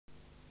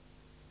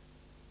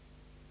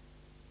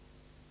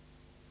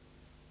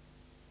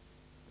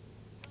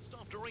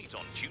after 8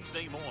 on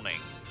Tuesday morning.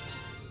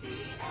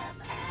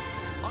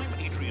 I'm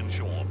Adrian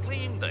Shaw,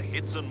 playing the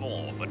hits and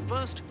more. But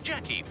first,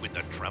 Jackie with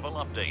the travel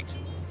update.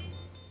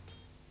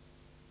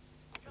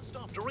 Just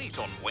after 8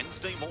 on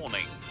Wednesday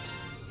morning.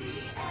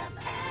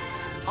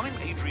 I'm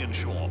Adrian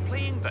Shaw,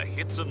 playing the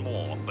hits and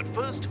more. But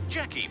first,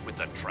 Jackie with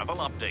the travel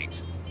update.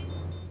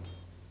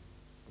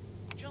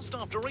 Just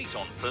after 8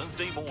 on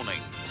Thursday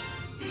morning.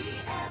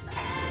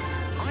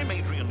 I'm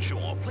Adrian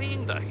Shaw,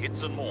 playing the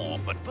hits and more.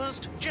 But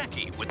first,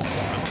 Jackie with the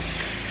travel.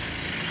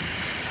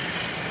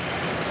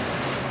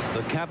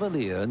 The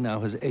Cavalier now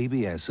has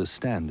ABS as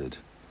standard,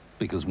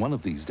 because one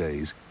of these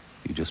days,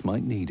 you just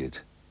might need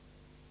it.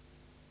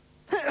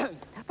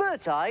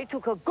 Birdseye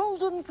took a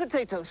golden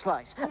potato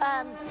slice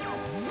and...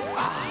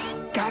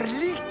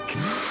 garlic!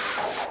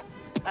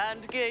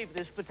 And gave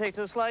this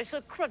potato slice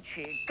a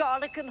crunchy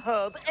garlic and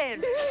herb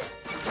edge.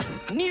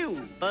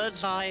 New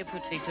Birdseye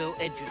potato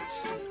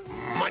edges.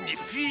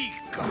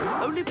 Magnifique!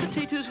 Only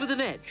potatoes with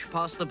an edge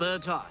past the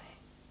bird's eye.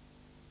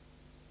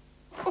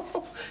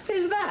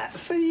 Is that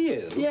for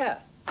you? Yeah,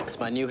 it's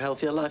my new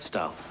healthier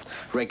lifestyle.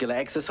 Regular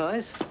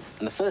exercise,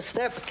 and the first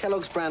step,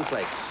 Kellogg's Bran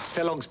Flakes.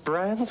 Kellogg's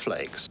Bran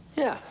Flakes?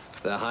 Yeah,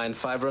 they're high in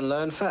fibre and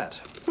low in fat.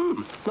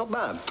 Not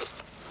bad.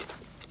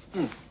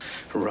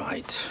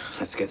 Right,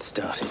 let's get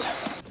started.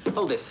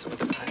 Hold this.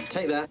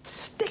 Take that.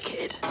 Stick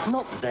it.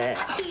 Not there.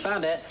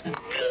 Found it.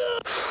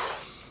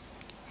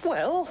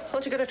 Well,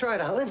 aren't you going to try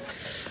it out then?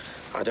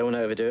 I don't want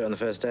to overdo it on the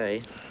first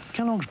day.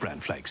 Kellogg's Bran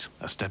Flakes,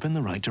 a step in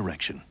the right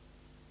direction.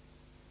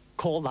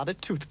 Call that a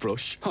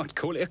toothbrush? I'd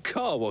call it a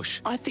car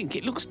wash. I think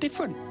it looks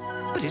different.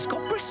 But it's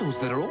got bristles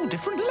that are all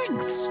different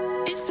lengths.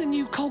 It's the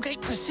new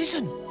Colgate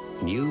Precision.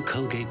 New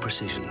Colgate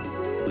Precision,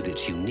 with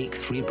its unique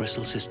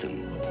 3-bristle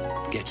system,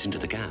 gets into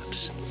the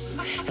gaps,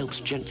 helps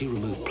gently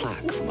remove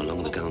plaque from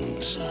along the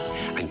gums,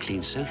 and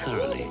cleans so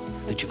thoroughly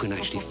that you can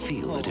actually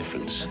feel the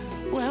difference.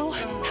 Well,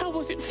 how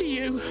was it for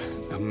you?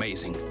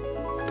 Amazing.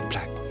 The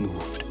plaque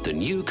moved. The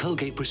new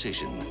Colgate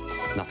Precision.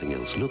 Nothing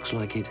else looks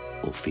like it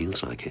or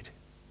feels like it.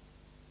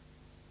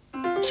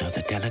 So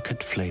the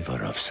delicate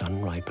flavor of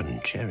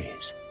sun-ripened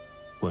cherries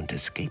won't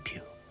escape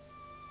you.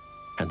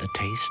 And the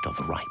taste of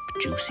ripe,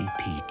 juicy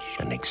peach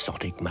and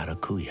exotic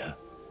maracuya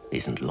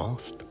isn't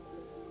lost.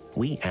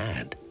 We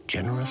add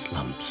generous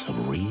lumps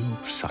of real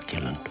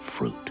succulent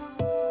fruit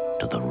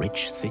to the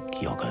rich,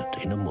 thick yogurt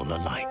in a Muller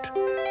Light.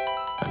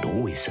 And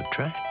all we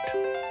subtract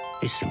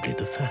is simply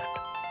the fat.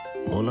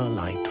 Muller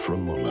Light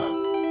from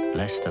Muller.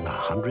 Less than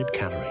 100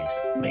 calories,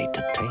 made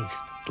to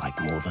taste like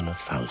more than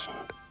 1,000.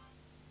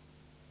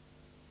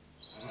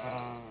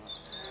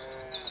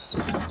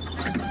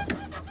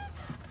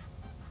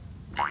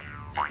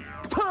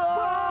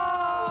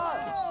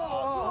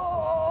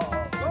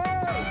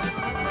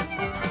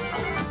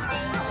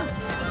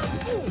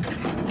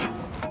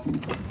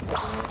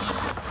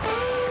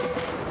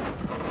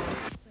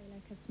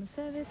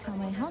 Service, how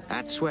may I help you?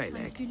 At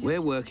Swalek,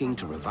 we're working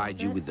to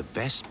provide you with the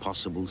best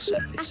possible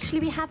service.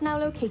 Actually, we have now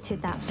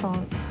located that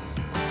fault.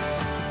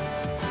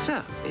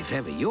 So, if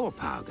ever your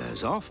power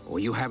goes off or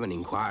you have an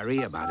inquiry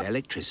about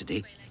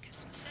electricity,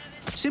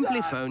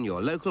 simply phone your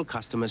local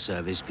customer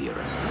service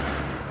bureau.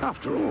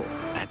 After all,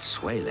 at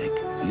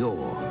Swalek,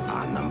 you're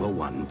our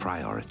 #1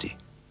 priority.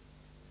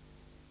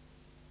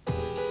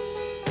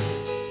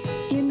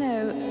 You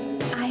know,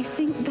 I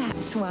think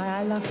that's why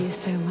I love you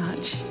so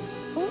much.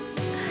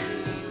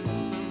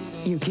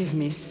 You give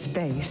me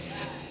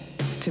space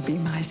to be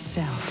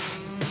myself.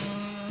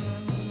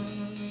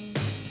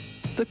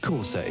 The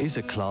Corsa is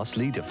a class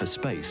leader for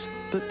space,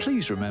 but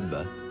please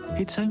remember,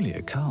 it's only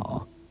a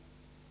car.